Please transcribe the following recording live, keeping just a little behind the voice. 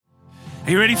Are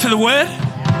you ready for the word?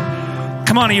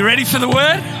 Come on, are you ready for the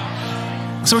word?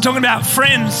 So we're talking about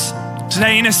friends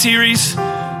today in a series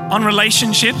on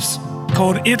relationships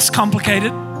called It's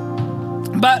Complicated.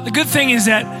 But the good thing is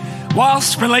that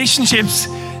whilst relationships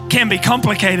can be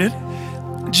complicated,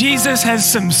 Jesus has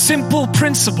some simple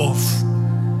principles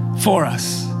for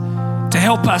us to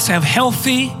help us have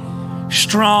healthy,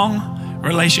 strong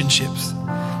relationships.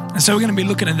 And so we're going to be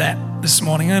looking at that this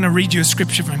morning. I'm going to read you a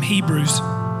scripture from Hebrews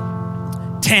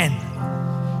 10.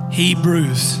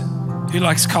 Hebrews. Who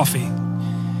likes coffee?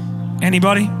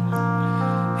 Anybody?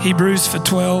 Hebrews for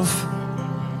 12.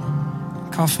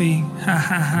 Coffee. Ha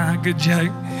ha ha. Good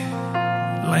joke.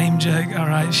 Lame joke. All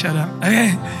right, shut up.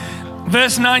 Okay.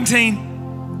 Verse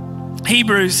 19.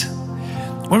 Hebrews.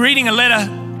 We're reading a letter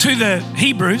to the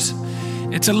Hebrews.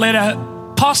 It's a letter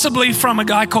possibly from a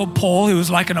guy called Paul, who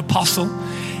was like an apostle.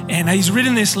 And he's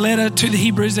written this letter to the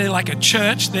Hebrews. They're like a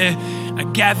church. They're a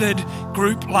gathered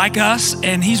group like us.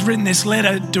 And he's written this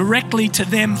letter directly to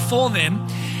them, for them.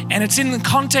 And it's in the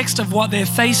context of what they're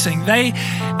facing. They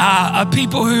are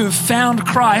people who have found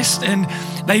Christ and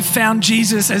they've found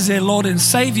Jesus as their Lord and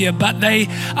Savior, but they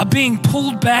are being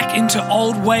pulled back into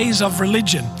old ways of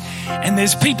religion. And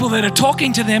there's people that are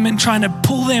talking to them and trying to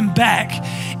pull them back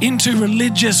into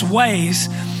religious ways,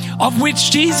 of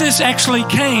which Jesus actually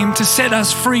came to set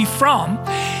us free from.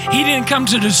 He didn't come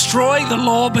to destroy the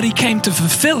law, but he came to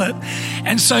fulfill it.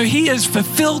 And so he has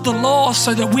fulfilled the law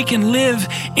so that we can live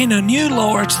in a new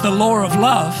law. It's the law of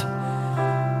love.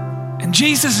 And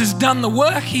Jesus has done the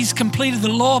work. He's completed the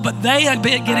law, but they are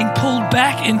getting pulled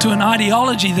back into an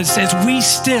ideology that says we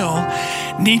still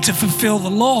need to fulfill the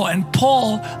law. And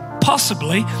Paul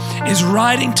possibly is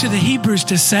writing to the Hebrews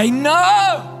to say,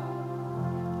 no,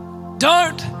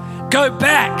 don't go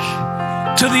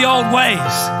back to the old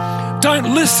ways.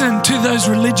 Don't listen to those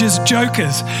religious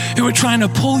jokers who are trying to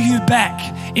pull you back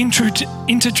into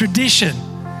tradition.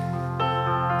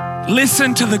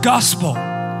 Listen to the gospel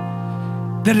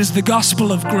that is the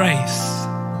gospel of grace.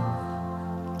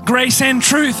 Grace and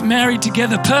truth married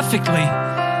together perfectly.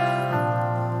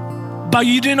 But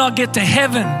you do not get to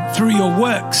heaven through your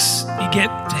works. You get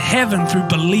to heaven through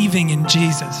believing in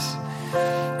Jesus.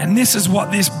 And this is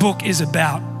what this book is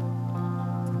about.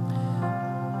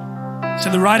 So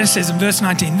the writer says in verse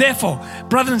 19, therefore,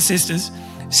 brothers and sisters,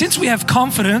 since we have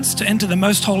confidence to enter the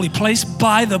most holy place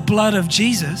by the blood of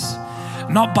Jesus,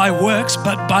 not by works,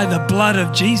 but by the blood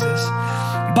of Jesus,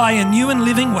 by a new and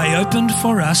living way opened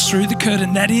for us through the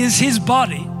curtain that is his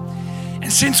body.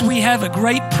 And since we have a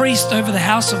great priest over the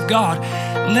house of God,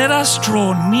 let us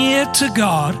draw near to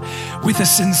God with a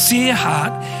sincere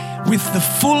heart, with the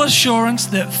full assurance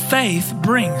that faith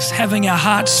brings, having our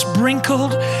hearts sprinkled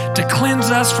to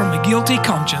cleanse us from a guilty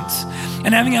conscience,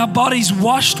 and having our bodies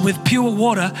washed with pure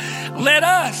water, let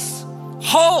us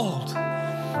hold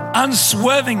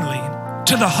unswervingly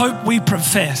to the hope we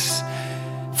profess.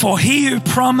 For he who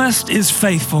promised is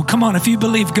faithful. Come on, if you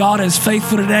believe God is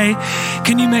faithful today,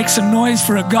 can you make some noise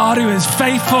for a God who is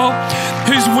faithful,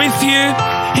 who's with you,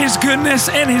 his goodness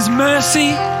and his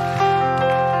mercy?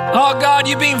 Oh God,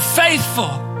 you've been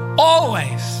faithful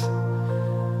always.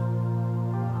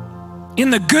 In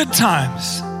the good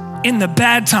times, in the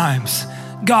bad times,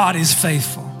 God is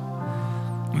faithful.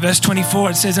 In verse 24,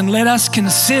 it says, and let us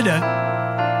consider,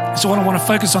 so what I want to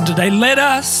focus on today, let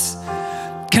us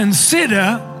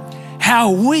consider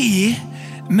how we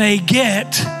may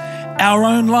get our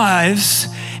own lives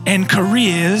and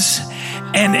careers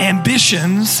and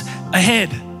ambitions ahead.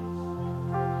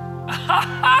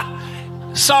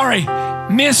 Sorry,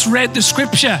 misread the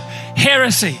scripture.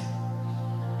 Heresy.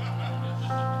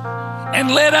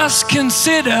 And let us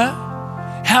consider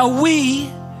how we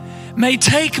may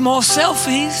take more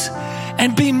selfies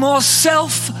and be more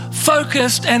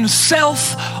self-focused and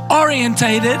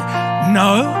self-orientated.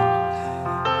 No.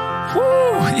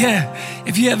 Woo, yeah.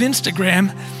 If you have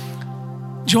Instagram,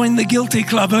 join the Guilty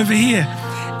Club over here.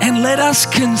 And let us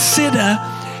consider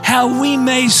how we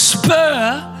may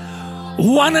spur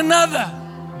one another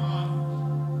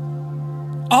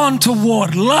on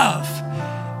toward love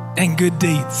and good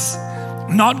deeds,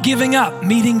 not giving up,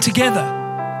 meeting together,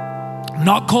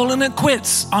 not calling it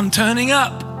quits on turning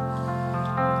up,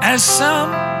 as some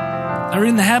are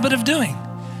in the habit of doing.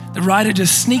 The writer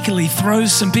just sneakily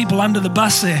throws some people under the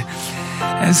bus there,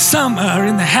 as some are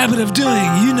in the habit of doing.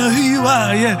 You know who you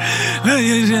are,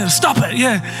 yeah. Stop it,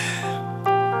 yeah.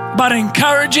 But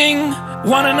encouraging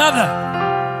one another,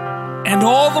 and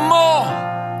all the more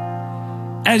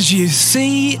as you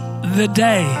see the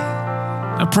day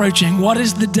approaching. What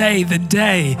is the day? The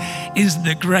day is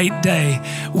the great day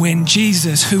when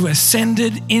Jesus, who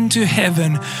ascended into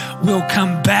heaven, will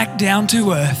come back down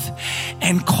to earth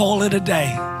and call it a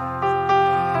day.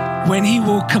 When he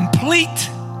will complete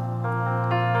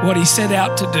what he set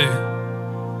out to do.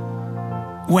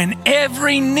 When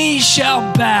every knee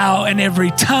shall bow and every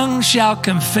tongue shall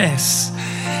confess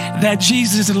that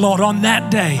Jesus is Lord. On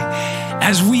that day,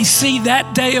 as we see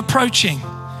that day approaching,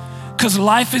 because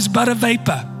life is but a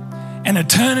vapor and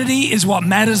eternity is what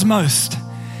matters most.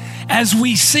 As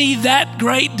we see that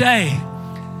great day,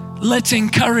 let's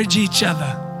encourage each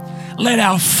other. Let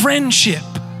our friendship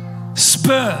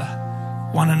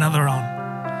spur one another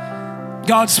on.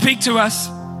 God, speak to us.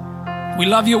 We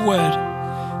love your word.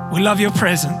 We love your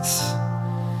presence.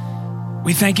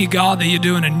 We thank you, God, that you're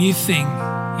doing a new thing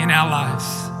in our lives.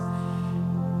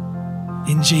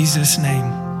 In Jesus' name.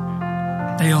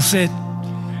 They all said,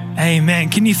 amen.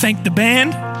 Can you thank the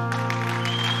band?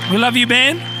 We love you,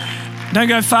 band. Don't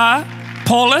go far.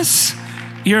 Paulus,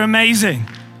 you're amazing.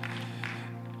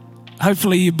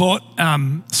 Hopefully you bought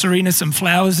Serena some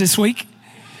flowers this week.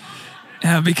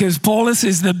 Because Paulus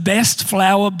is the best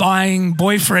flower buying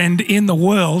boyfriend in the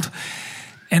world.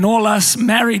 And all us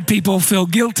married people feel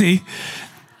guilty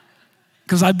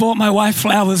because I bought my wife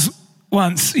flowers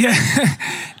once. Yeah.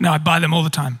 No, I buy them all the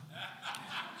time.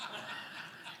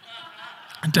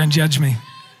 Don't judge me.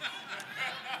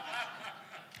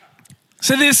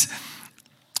 So this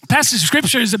passage of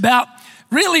scripture is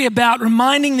really about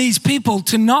reminding these people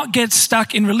to not get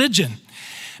stuck in religion.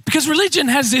 Because religion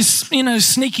has this,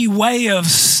 sneaky way of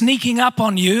sneaking up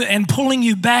on you and pulling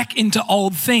you back into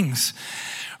old things.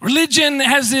 Religion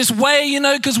has this way,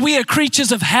 because we are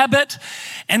creatures of habit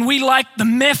and we like the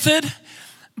method,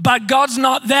 but God's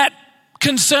not that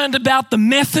concerned about the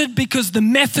method because the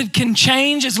method can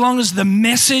change as long as the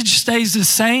message stays the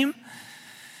same.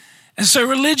 And so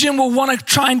religion will want to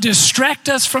try and distract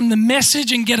us from the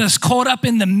message and get us caught up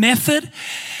in the method.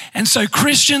 And so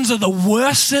Christians are the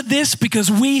worst at this because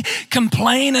we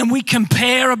complain and we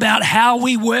compare about how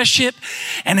we worship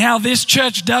and how this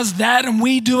church does that and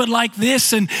we do it like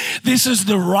this and this is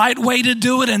the right way to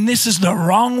do it and this is the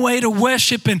wrong way to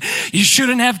worship and you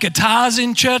shouldn't have guitars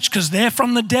in church because they're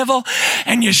from the devil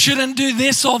and you shouldn't do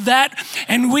this or that.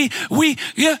 And we're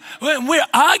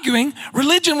arguing.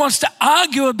 Religion wants to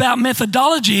argue about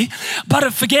methodology, but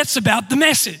it forgets about the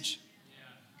message.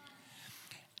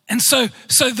 And so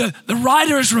the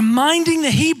writer is reminding the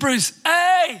Hebrews,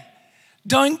 hey,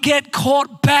 don't get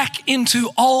caught back into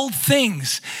old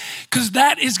things because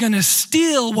that is going to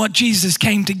steal what Jesus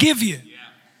came to give you. Yeah.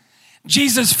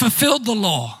 Jesus fulfilled the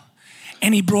law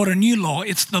and he brought a new law.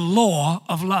 It's the law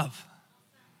of love.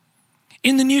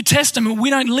 In the New Testament, we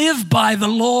don't live by the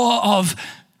law of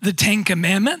the 10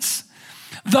 Commandments.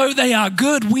 Though they are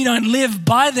good, we don't live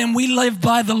by them. We live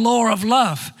by the law of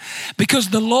love because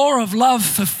the law of love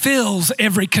fulfills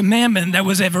every commandment that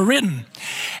was ever written.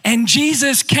 And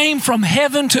Jesus came from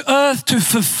heaven to earth to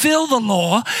fulfill the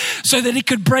law so that he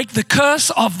could break the curse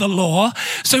of the law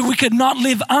so we could not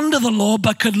live under the law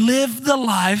but could live the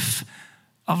life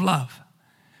of love.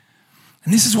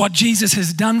 And this is what Jesus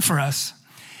has done for us.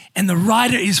 And the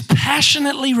writer is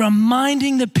passionately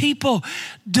reminding the people,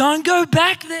 don't go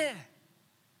back there.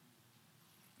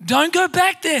 Don't go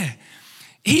back there.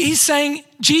 He's saying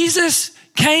Jesus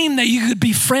came that you could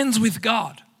be friends with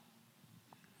God.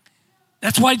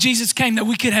 That's why Jesus came, that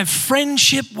we could have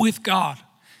friendship with God.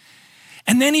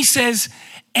 And then he says,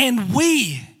 and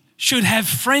we should have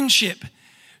friendship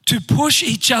to push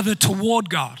each other toward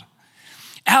God.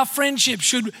 Our friendship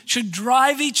should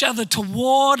drive each other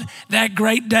toward that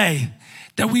great day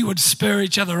that we would spur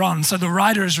each other on. So the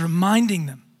writer is reminding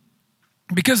them.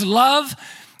 Because love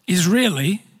is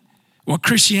really what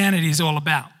Christianity is all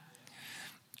about.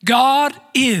 God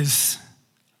is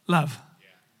love.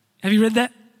 Have you read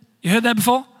that? You heard that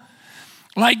before?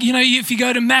 Like, if you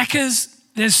go to Macca's,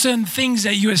 there's certain things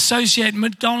that you associate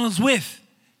McDonald's with,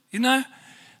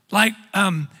 Like,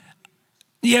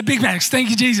 Big Macs, thank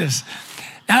you, Jesus.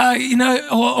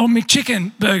 Or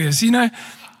McChicken burgers,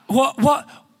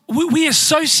 we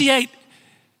associate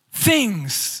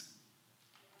things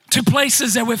to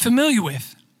places that we're familiar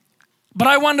with. But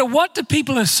I wonder, what do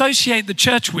people associate the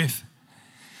church with?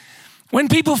 When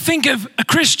people think of a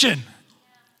Christian,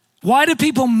 why do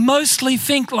people mostly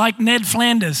think like Ned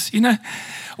Flanders?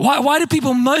 Why do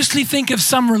people mostly think of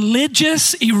some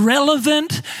religious,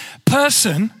 irrelevant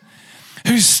person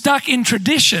who's stuck in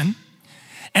tradition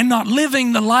and not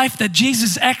living the life that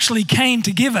Jesus actually came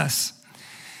to give us?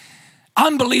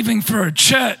 I'm believing for a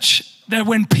church that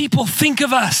when people think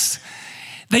of us,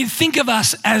 they think of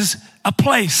us as a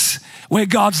place where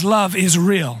God's love is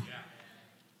real,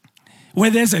 where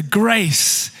there's a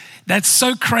grace that's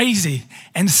so crazy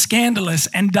and scandalous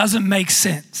and doesn't make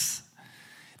sense.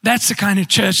 That's the kind of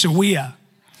church that we are.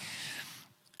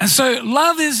 And so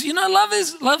love is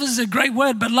a great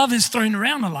word, but love is thrown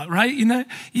around a lot, right? You know,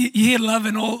 you hear love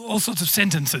in all sorts of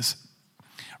sentences,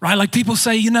 right? Like people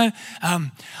say,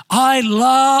 I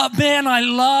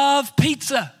love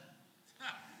pizza.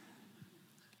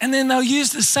 And then they'll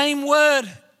use the same word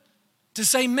to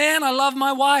say, man, I love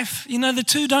my wife. You know, the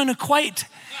two don't equate.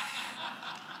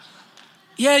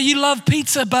 Yeah, you love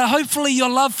pizza, but hopefully your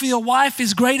love for your wife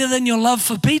is greater than your love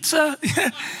for pizza.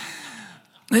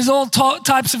 There's all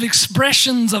types of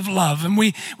expressions of love. And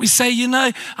we say,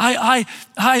 I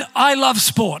love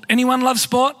sport. Anyone love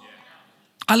sport?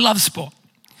 I love sport.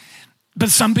 But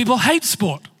some people hate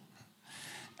sport.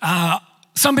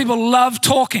 Some people love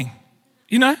talking,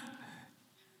 you know?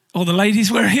 All the ladies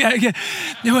were, yeah.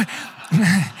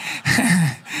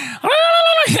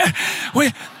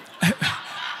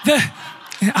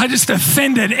 I just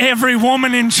offended every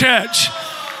woman in church.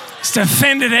 Just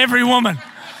offended every woman.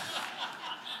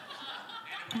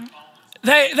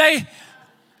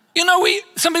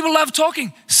 Some people love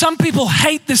talking. Some people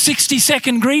hate the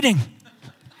 60-second greeting.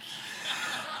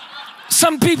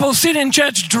 Some people sit in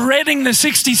church dreading the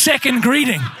 60-second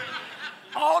greeting.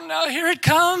 Oh no, here it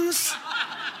comes.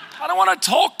 I don't want to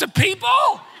talk to people.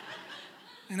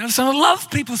 You know, some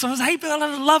love people, some hate people.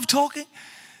 I love talking.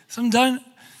 Some don't.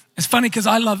 It's funny because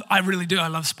I really do. I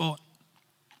love sport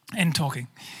and talking.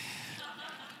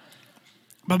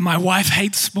 But my wife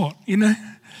hates sport, you know?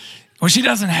 Well, she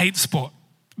doesn't hate sport.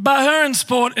 But her and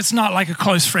sport, it's not like a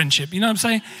close friendship, you know what I'm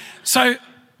saying? So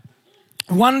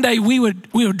one day we were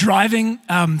driving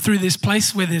through this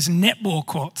place where there's netball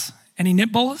courts. Any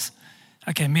netballers?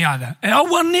 Okay, me either. Oh,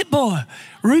 one netballer.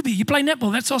 Ruby, you play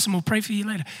netball. That's awesome. We'll pray for you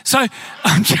later. So,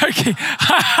 I'm joking.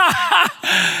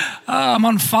 I'm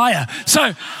on fire.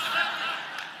 So,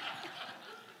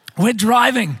 we're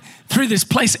driving through this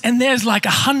place and there's like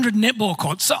 100 netball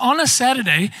courts. So, on a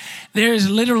Saturday, there is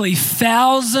literally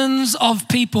thousands of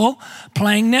people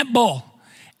playing netball.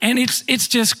 And it's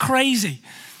just crazy.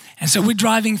 And so, we're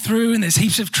driving through and there's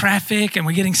heaps of traffic and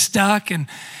we're getting stuck and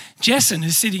Jessin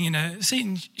is sitting in a seat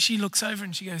and she looks over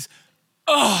and she goes,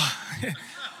 oh,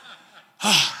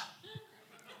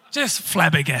 just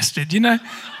flabbergasted, you know?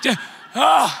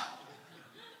 I've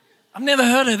never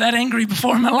heard her that angry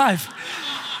before in my life.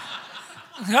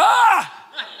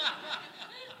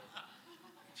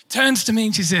 She turns to me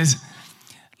and she says,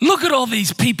 look at all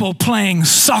these people playing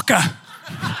soccer.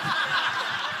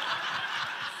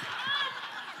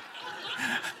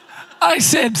 I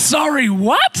said, sorry,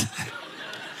 what?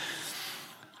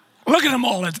 Look at them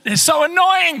all. They're so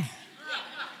annoying.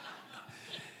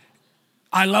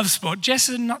 I love sport.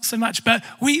 Jessin, not so much. But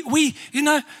we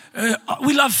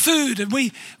love food, and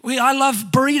I love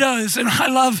burritos, and I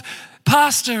love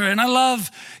pasta, and I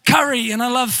love curry, and I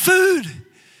love food.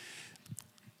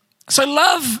 So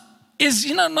love is,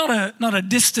 not a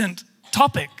distant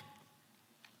topic.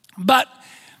 But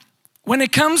when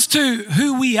it comes to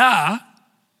who we are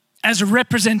as a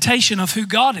representation of who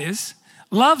God is,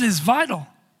 love is vital.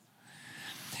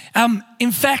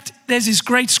 In fact, there's this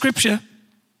great scripture.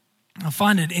 I'll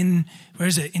find it in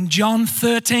John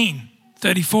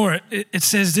 13:34. It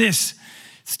says this.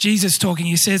 It's Jesus talking.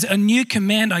 He says, a new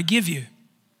command I give you.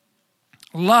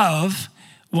 Love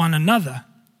one another.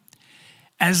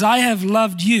 As I have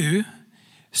loved you,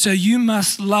 so you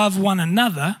must love one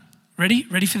another. Ready?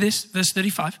 Ready for this? Verse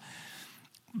 35.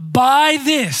 By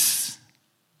this,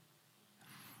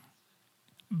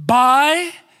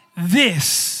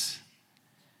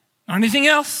 not anything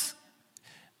else,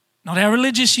 not how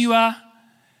religious you are,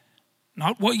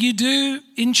 not what you do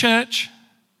in church.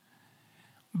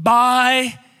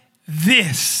 By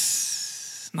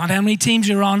this, not how many teams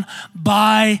you're on,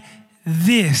 by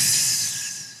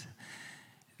this.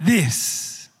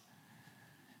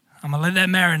 I'm gonna let that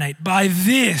marinate. By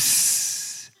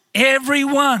this,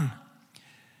 everyone,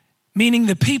 meaning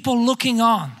the people looking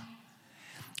on,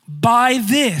 by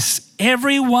this,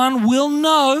 everyone will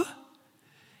know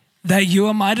that you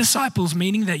are my disciples,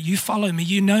 meaning that you follow me,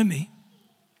 you know me,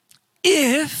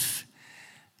 if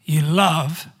you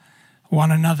love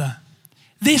one another.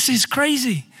 This is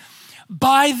crazy.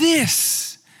 By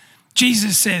this,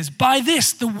 Jesus says, by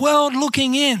this, the world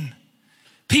looking in,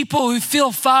 people who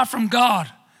feel far from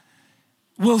God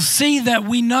will see that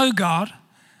we know God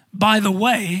by the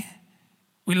way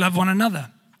we love one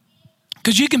another.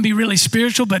 Because you can be really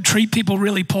spiritual but treat people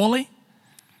really poorly.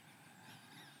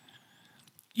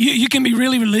 You can be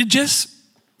really religious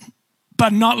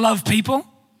but not love people.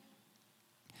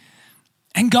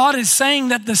 And God is saying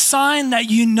that the sign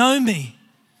that you know me,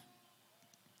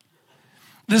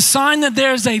 the sign that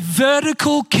there is a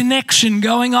vertical connection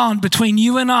going on between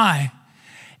you and I,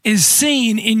 is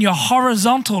seen in your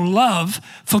horizontal love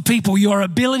for people, your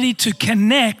ability to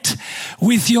connect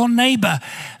with your neighbor.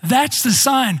 That's the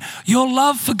sign. Your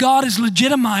love for God is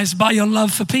legitimized by your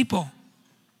love for people.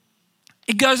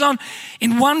 It goes on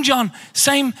in 1 John,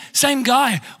 same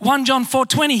guy, 1 John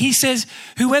 4:20, he says,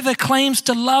 whoever claims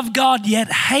to love God yet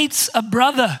hates a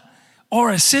brother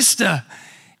or a sister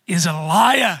is a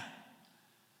liar.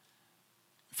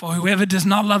 For whoever does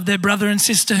not love their brother and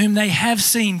sister whom they have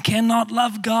seen cannot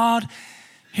love God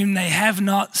whom they have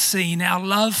not seen. Our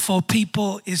love for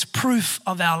people is proof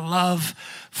of our love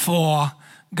for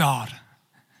God.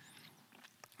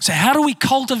 So how do we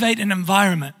cultivate an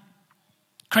environment,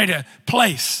 create a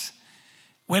place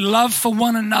where love for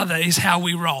one another is how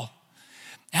we roll?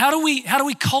 How do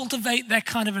we cultivate that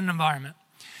kind of an environment?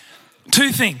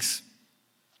 2 things.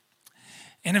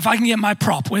 And if I can get my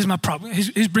prop, where's my prop?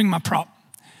 Who's bringing my prop?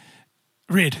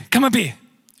 Red, come up here.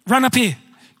 Run up here.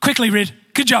 Quickly, Red.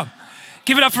 Good job.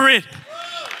 Give it up for Red.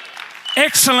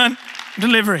 Excellent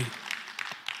delivery.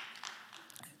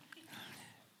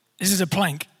 This is a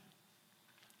plank.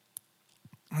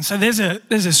 And so there's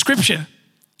a scripture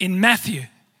in Matthew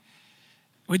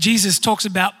where Jesus talks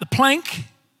about the plank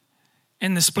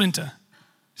and the splinter.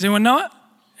 Does anyone know it?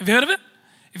 Have you heard of it?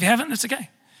 If you haven't, that's okay.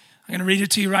 I'm going to read it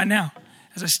to you right now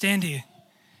as I stand here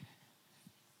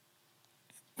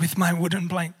with my wooden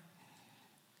plank.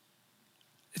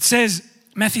 It says,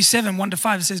 Matthew 7,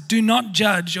 1-5, it says, do not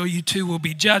judge or you too will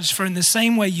be judged, for in the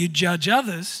same way you judge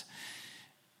others,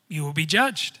 you will be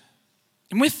judged.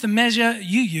 And with the measure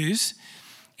you use,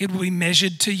 it will be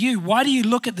measured to you. Why do you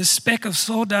look at the speck of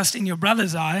sawdust in your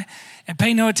brother's eye and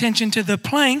pay no attention to the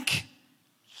plank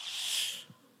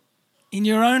in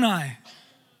your own eye?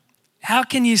 How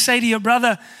can you say to your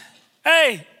brother,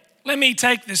 hey, let me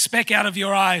take the speck out of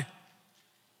your eye,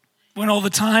 when all the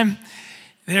time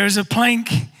there is a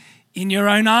plank in your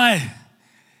own eye?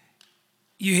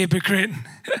 You hypocrite.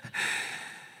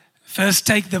 First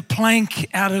take the plank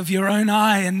out of your own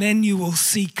eye and then you will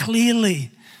see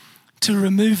clearly to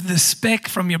remove the speck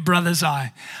from your brother's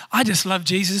eye. I just love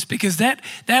Jesus because that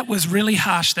was really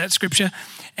harsh, that scripture.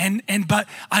 But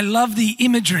I love the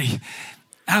imagery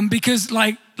because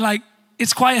like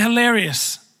it's quite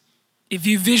hilarious if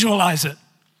you visualize it.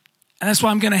 And that's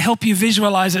why I'm going to help you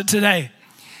visualize it today.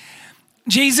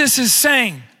 Jesus is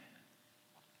saying,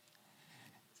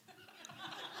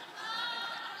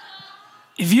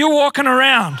 if you're walking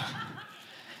around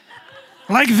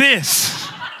like this,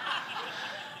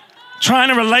 trying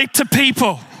to relate to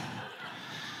people,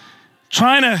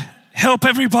 trying to help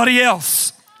everybody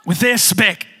else with their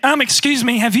speck. Excuse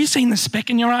me, have you seen the speck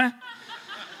in your eye?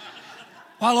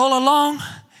 While all along,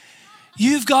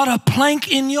 you've got a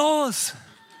plank in yours.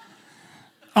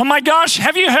 Oh my gosh,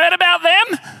 have you heard about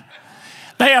them?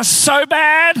 They are so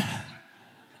bad.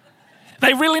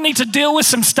 They really need to deal with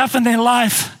some stuff in their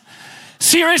life.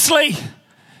 Seriously.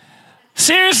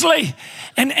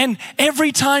 And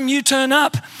every time you turn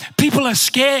up, people are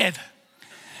scared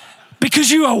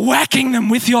because you are whacking them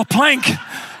with your plank.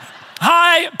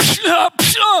 Hi,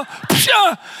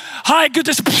 hi,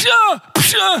 goodness,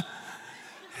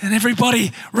 and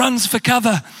everybody runs for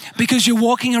cover because you're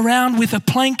walking around with a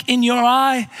plank in your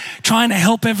eye trying to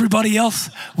help everybody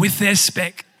else with their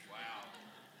speck. Wow.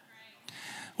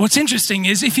 What's interesting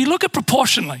is if you look at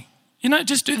proportionally,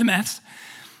 just do the maths.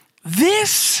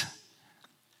 This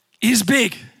is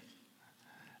big.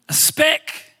 A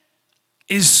speck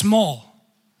is small.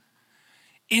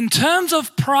 In terms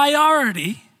of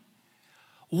priority,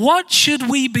 what should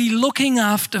we be looking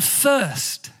after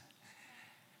first?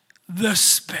 The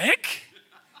speck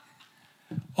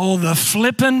or the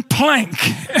flippin' plank?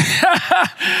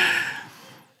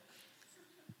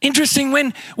 Interesting,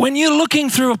 when you're looking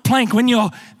through a plank, when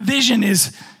your vision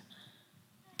is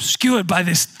obscured by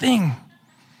this thing,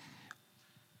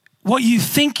 what you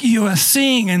think you are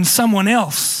seeing in someone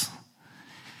else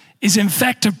is in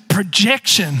fact a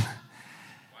projection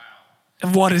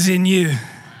of what is in you.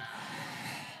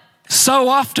 So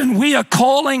often we are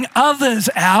calling others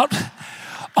out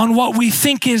on what we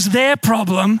think is their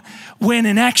problem when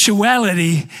in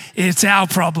actuality it's our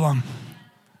problem.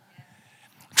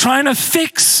 Trying to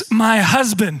fix my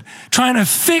husband, trying to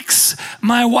fix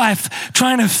my wife,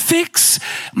 trying to fix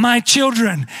my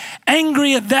children,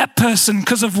 angry at that person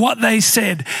because of what they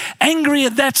said, angry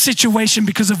at that situation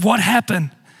because of what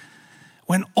happened,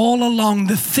 when all along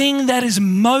the thing that is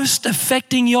most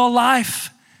affecting your life,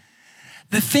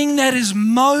 the thing that is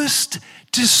most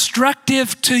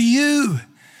destructive to you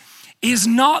is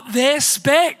not their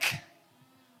speck.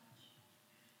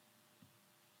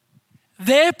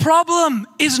 Their problem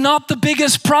is not the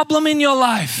biggest problem in your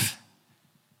life.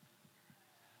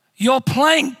 Your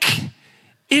plank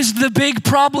is the big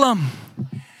problem.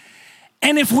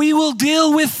 And if we will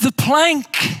deal with the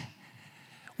plank,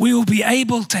 we will be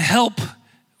able to help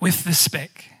with the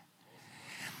speck.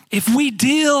 If we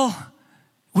deal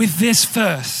with this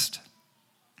first,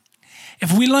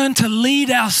 if we learn to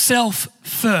lead ourselves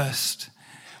first,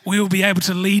 we will be able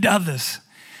to lead others.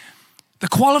 The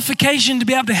qualification to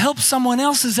be able to help someone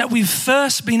else is that we've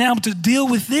first been able to deal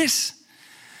with this.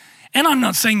 And I'm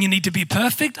not saying you need to be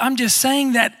perfect. I'm just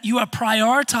saying that you are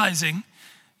prioritizing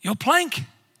your plank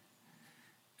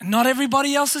and not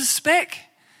everybody else's speck,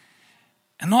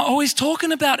 and not always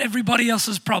talking about everybody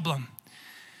else's problem.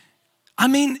 I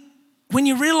mean, when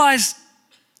you realize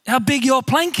how big your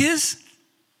plank is,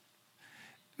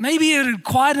 maybe it would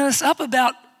quieten us up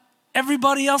about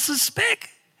everybody else's speck,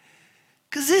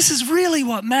 because this is really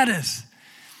what matters.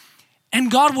 And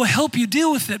God will help you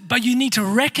deal with it, but you need to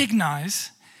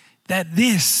recognize that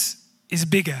this is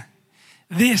bigger.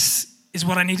 This is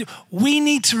what I need to. We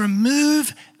need to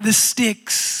remove the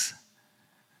sticks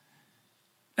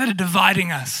that are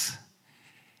dividing us.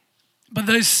 But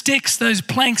those sticks, those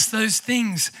planks, those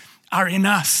things are in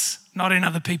us, not in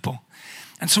other people.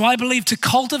 And so I believe to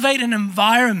cultivate an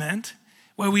environment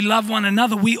where we love one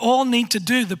another, we all need to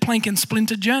do the plank and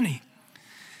splinter journey.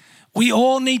 We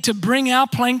all need to bring our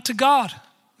plank to God.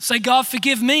 Say, God,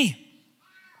 forgive me.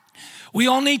 We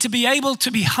all need to be able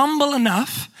to be humble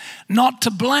enough not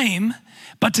to blame,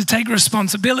 but to take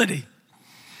responsibility.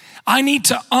 I need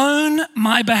to own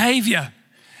my behavior.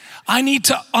 I need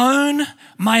to own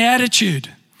my attitude.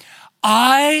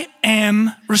 I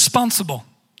am responsible.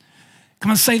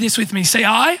 Come on, say this with me. Say,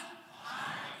 I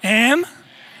am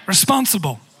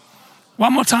responsible.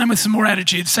 One more time with some more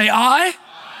attitude. Say, I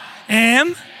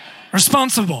am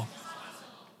responsible.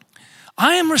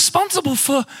 I am responsible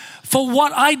for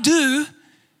what I do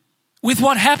with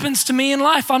what happens to me in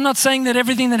life. I'm not saying that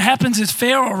everything that happens is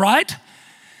fair or right,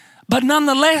 but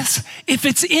nonetheless, if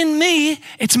it's in me,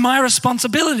 it's my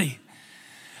responsibility.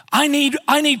 I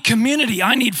need community.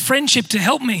 I need friendship to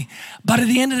help me. But at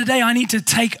the end of the day, I need to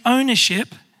take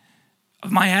ownership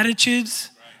of my attitudes,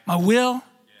 my will,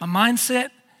 my mindset,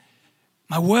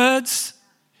 my words,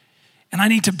 and I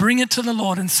need to bring it to the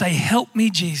Lord and say, help me,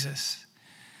 Jesus.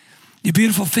 The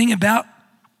beautiful thing about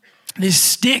this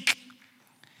stick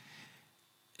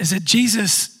is that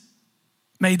Jesus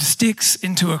made sticks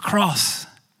into a cross,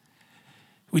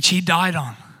 which he died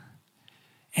on.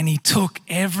 And he took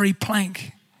every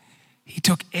plank. He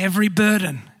took every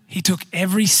burden. He took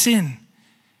every sin.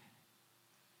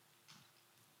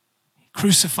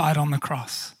 Crucified on the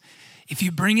cross. If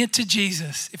you bring it to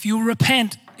Jesus, if you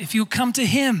repent, if you come to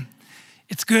him,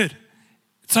 it's good.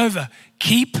 It's over.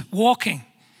 Keep walking.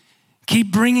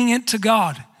 Keep bringing it to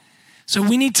God. So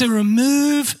we need to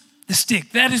remove the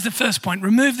stick. That is the first point.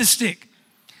 Remove the stick.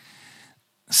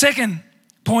 Second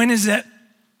point is that,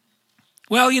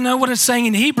 well, you know what it's saying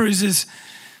in Hebrews is,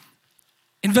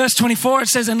 in verse 24, it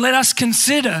says, and let us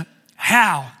consider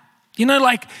how. You know,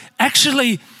 like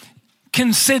actually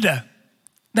consider.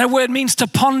 That word means to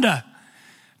ponder,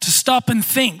 to stop and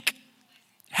think.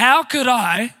 How could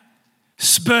I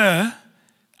spur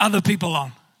other people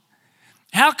on?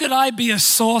 How could I be a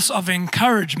source of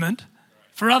encouragement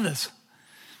for others?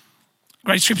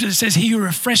 Great scripture that says, he who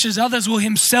refreshes others will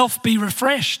himself be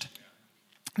refreshed.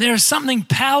 There is something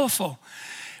powerful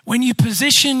when you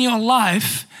position your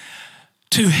life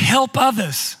to help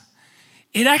others.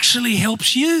 It actually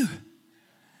helps you.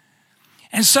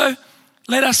 And so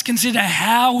let us consider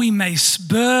how we may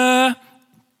spur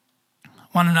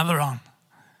one another on.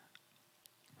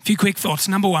 A few quick thoughts.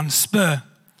 Number one, spur.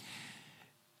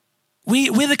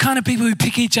 We're the kind of people who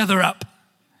pick each other up,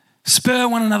 spur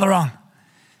one another on.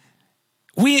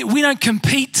 We don't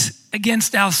compete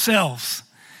against ourselves,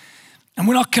 and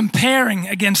we're not comparing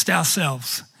against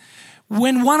ourselves.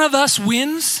 When one of us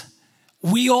wins,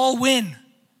 we all win.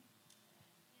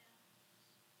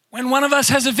 When one of us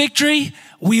has a victory,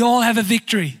 we all have a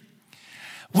victory.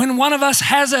 When one of us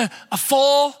has a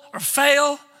fall or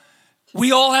fail,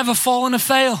 we all have a fall and a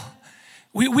fail.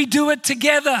 We do it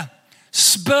together.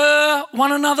 Spur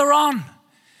one another on.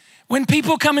 When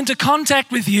people come into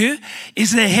contact with you,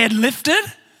 is their head lifted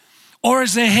or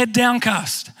is their head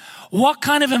downcast? What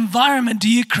kind of environment do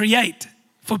you create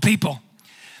for people?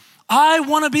 I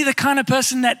want to be the kind of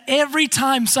person that every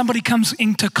time somebody comes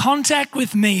into contact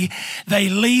with me, they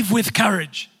leave with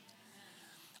courage.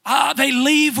 They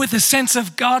leave with a sense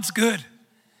of God's good.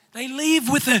 They leave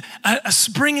with a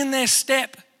spring in their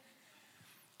step.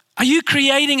 Are you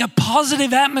creating a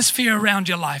positive atmosphere around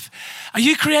your life? Are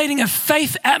you creating a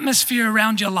faith atmosphere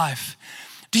around your life?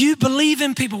 Do you believe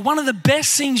in people? One of the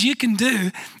best things you can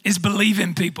do is believe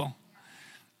in people.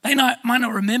 They might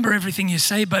not remember everything you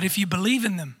say, but if you believe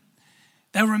in them,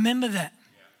 they'll remember that.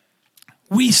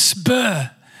 We spur.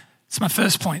 It's my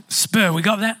first point. Spur. We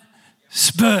got that?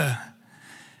 Spur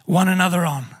one another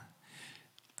on.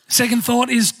 Second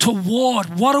thought is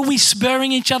toward. What are we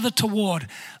spurring each other toward?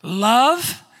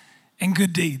 Love and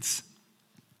good deeds.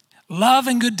 Love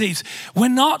and good deeds. We're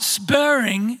not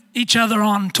spurring each other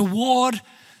on toward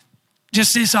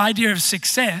just this idea of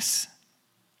success,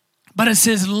 but it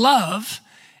says love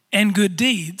and good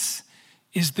deeds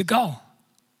is the goal.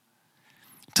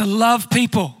 To love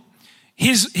people.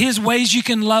 Here's ways you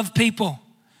can love people.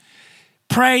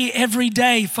 Pray every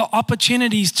day for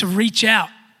opportunities to reach out.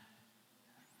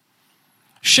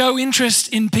 Show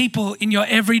interest in people in your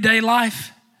everyday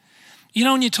life. You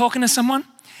know when you're talking to someone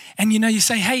and you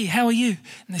say, hey, how are you?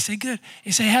 And they say, good.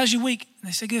 You say, how's your week? And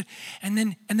they say, good. And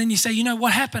then you say,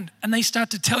 what happened? And they start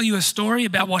to tell you a story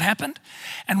about what happened.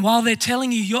 And while they're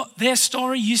telling you their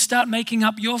story, you start making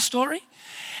up your story.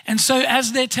 And so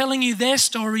as they're telling you their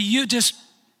story, you're just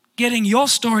getting your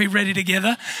story ready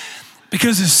together,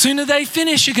 because as soon as they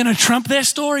finish, you're going to trump their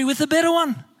story with a better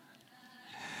one.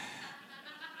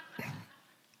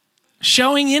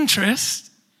 Showing interest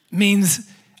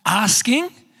means asking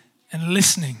and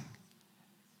listening.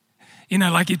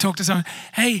 Like you talk to someone,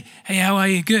 hey, how are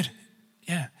you? Good.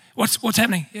 Yeah. What's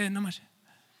happening? Yeah, not much.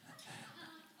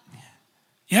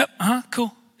 Yep,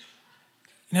 cool.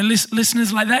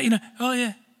 Listeners like that, oh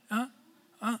yeah,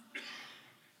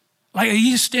 Like, are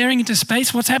you staring into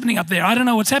space? What's happening up there? I don't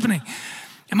know what's happening.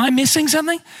 Am I missing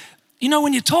something?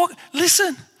 When you talk,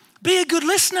 listen. Be a good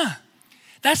listener.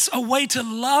 That's a way to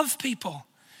love people.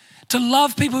 To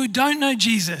love people who don't know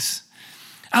Jesus.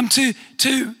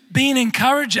 To be an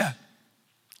encourager.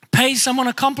 Pay someone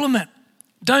a compliment.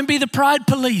 Don't be the pride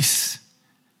police.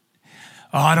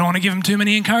 Oh, I don't want to give them too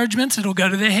many encouragements. It'll go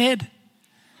to their head.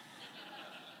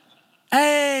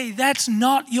 Hey, that's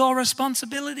not your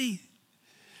responsibility.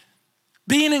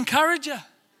 Be an encourager.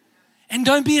 And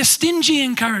don't be a stingy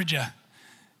encourager.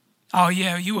 Oh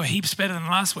yeah, you were heaps better than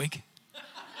last week.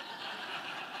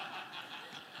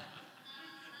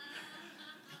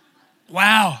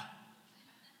 Wow.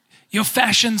 Your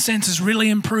fashion sense has really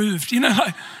improved.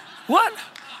 What?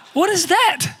 What is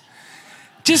that?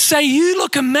 Just say, you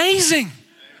look amazing.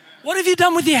 What have you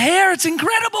done with your hair? It's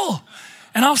incredible.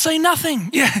 And I'll say nothing.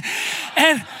 Yeah.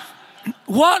 And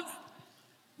what?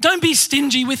 Don't be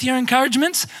stingy with your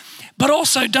encouragements, but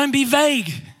also don't be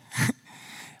vague.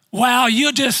 Wow,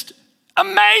 you're just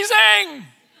amazing.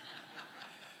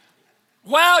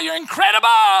 Wow, you're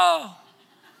incredible.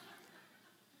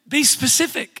 Be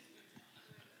specific.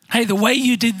 Hey, the way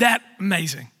you did that,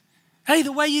 amazing. Hey,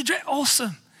 the way you dress,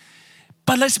 awesome.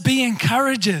 But let's be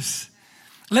encouragers.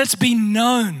 Let's be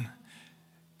known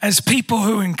as people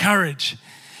who encourage.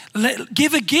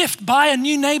 Give a gift. Buy a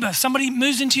new neighbor. Somebody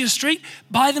moves into your street,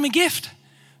 buy them a gift.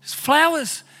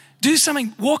 Flowers. Do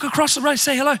something. Walk across the road.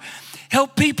 Say hello.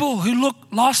 Help people who look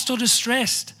lost or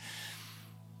distressed.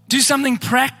 Do something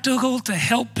practical to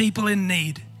help people in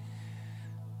need.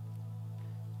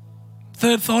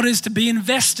 Third thought is to be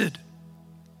invested.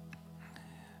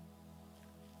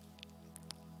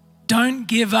 Don't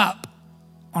give up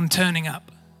on turning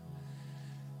up.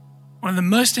 One of the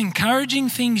most encouraging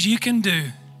things you can do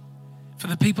for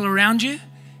the people around you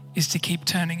is to keep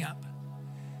turning up.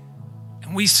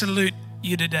 And we salute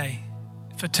you today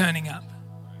for turning up.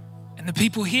 And the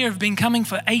people here have been coming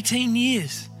for 18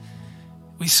 years.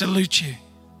 We salute you.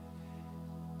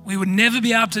 We would never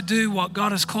be able to do what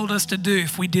God has called us to do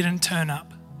if we didn't turn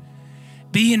up.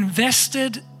 Be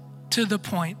invested to the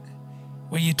point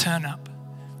where you turn up.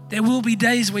 There will be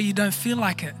days where you don't feel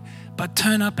like it, but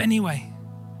turn up anyway.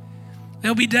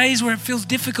 There'll be days where it feels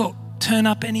difficult. Turn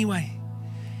up anyway.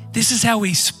 This is how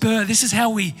we spur. This is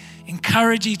how we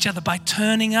encourage each other, by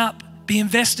turning up. Be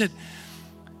invested.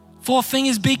 Fourth thing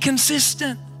is be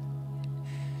consistent.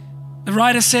 The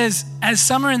writer says, as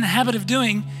some are in the habit of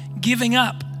doing, giving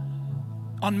up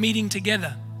on meeting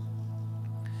together.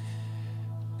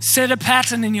 Set a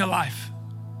pattern in your life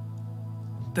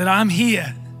that I'm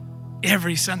here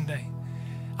every Sunday.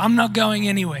 I'm not going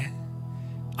anywhere.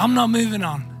 I'm not moving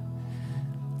on.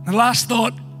 The last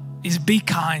thought is be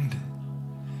kind.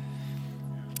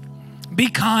 Be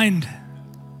kind.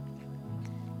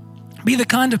 Be the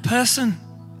kind of person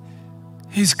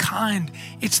who's kind.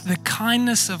 It's the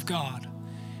kindness of God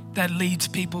that leads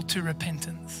people to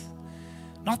repentance.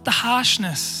 Not the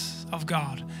harshness of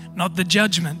God, not the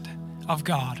judgment of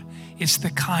God. it's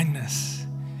the kindness.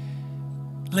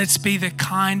 Let's be the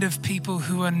kind of people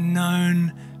who are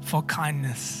known for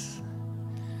kindness.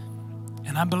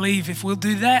 And I believe if we'll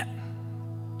do that,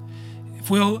 if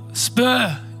we'll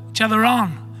spur each other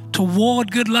on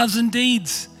toward good loves and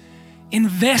deeds,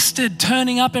 invested,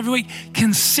 turning up every week,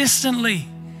 consistently,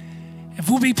 if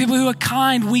we'll be people who are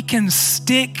kind, we can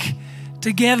stick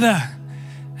together.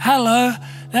 Hello,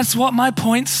 that's what my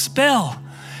points spell.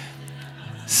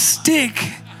 Stick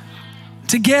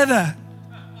together.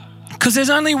 Because there's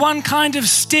only one kind of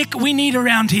stick we need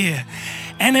around here,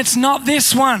 and it's not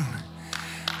this one.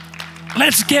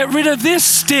 Let's get rid of this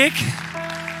stick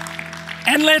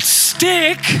and let's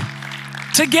stick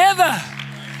together.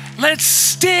 Let's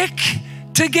stick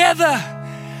together.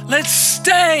 Let's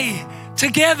stay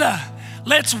together.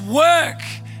 Let's work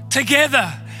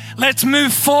together. Let's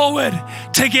move forward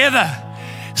together.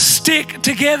 Stick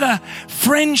together.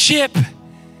 Friendship.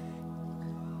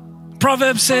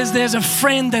 Proverbs says there's a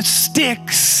friend that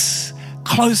sticks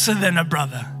closer than a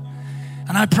brother.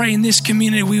 And I pray in this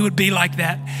community we would be like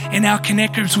that. In our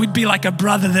connect groups, we'd be like a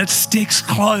brother that sticks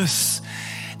close.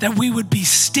 That we would be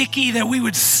sticky, that we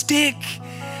would stick,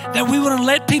 that we wouldn't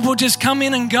let people just come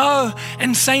in and go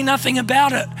and say nothing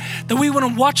about it. That we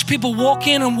wouldn't watch people walk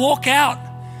in and walk out.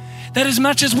 That as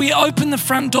much as we open the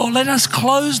front door, let us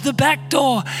close the back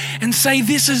door and say,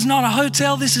 this is not a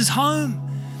hotel, this is home.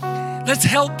 Let's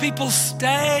help people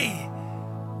stay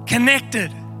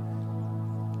connected.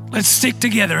 Let's stick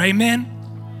together, amen?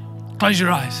 Close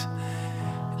your eyes.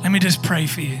 Let me just pray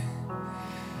for you.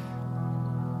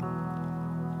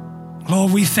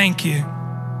 Lord, we thank you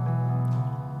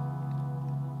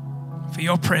for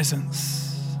your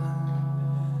presence.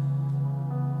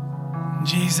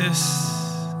 Jesus,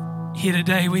 here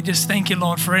today, we just thank you,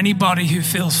 Lord, for anybody who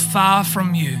feels far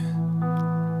from you.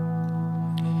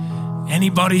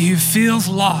 Anybody who feels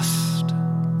lost,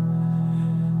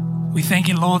 we thank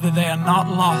you, Lord, that they are not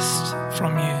lost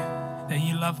from you, that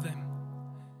you love them.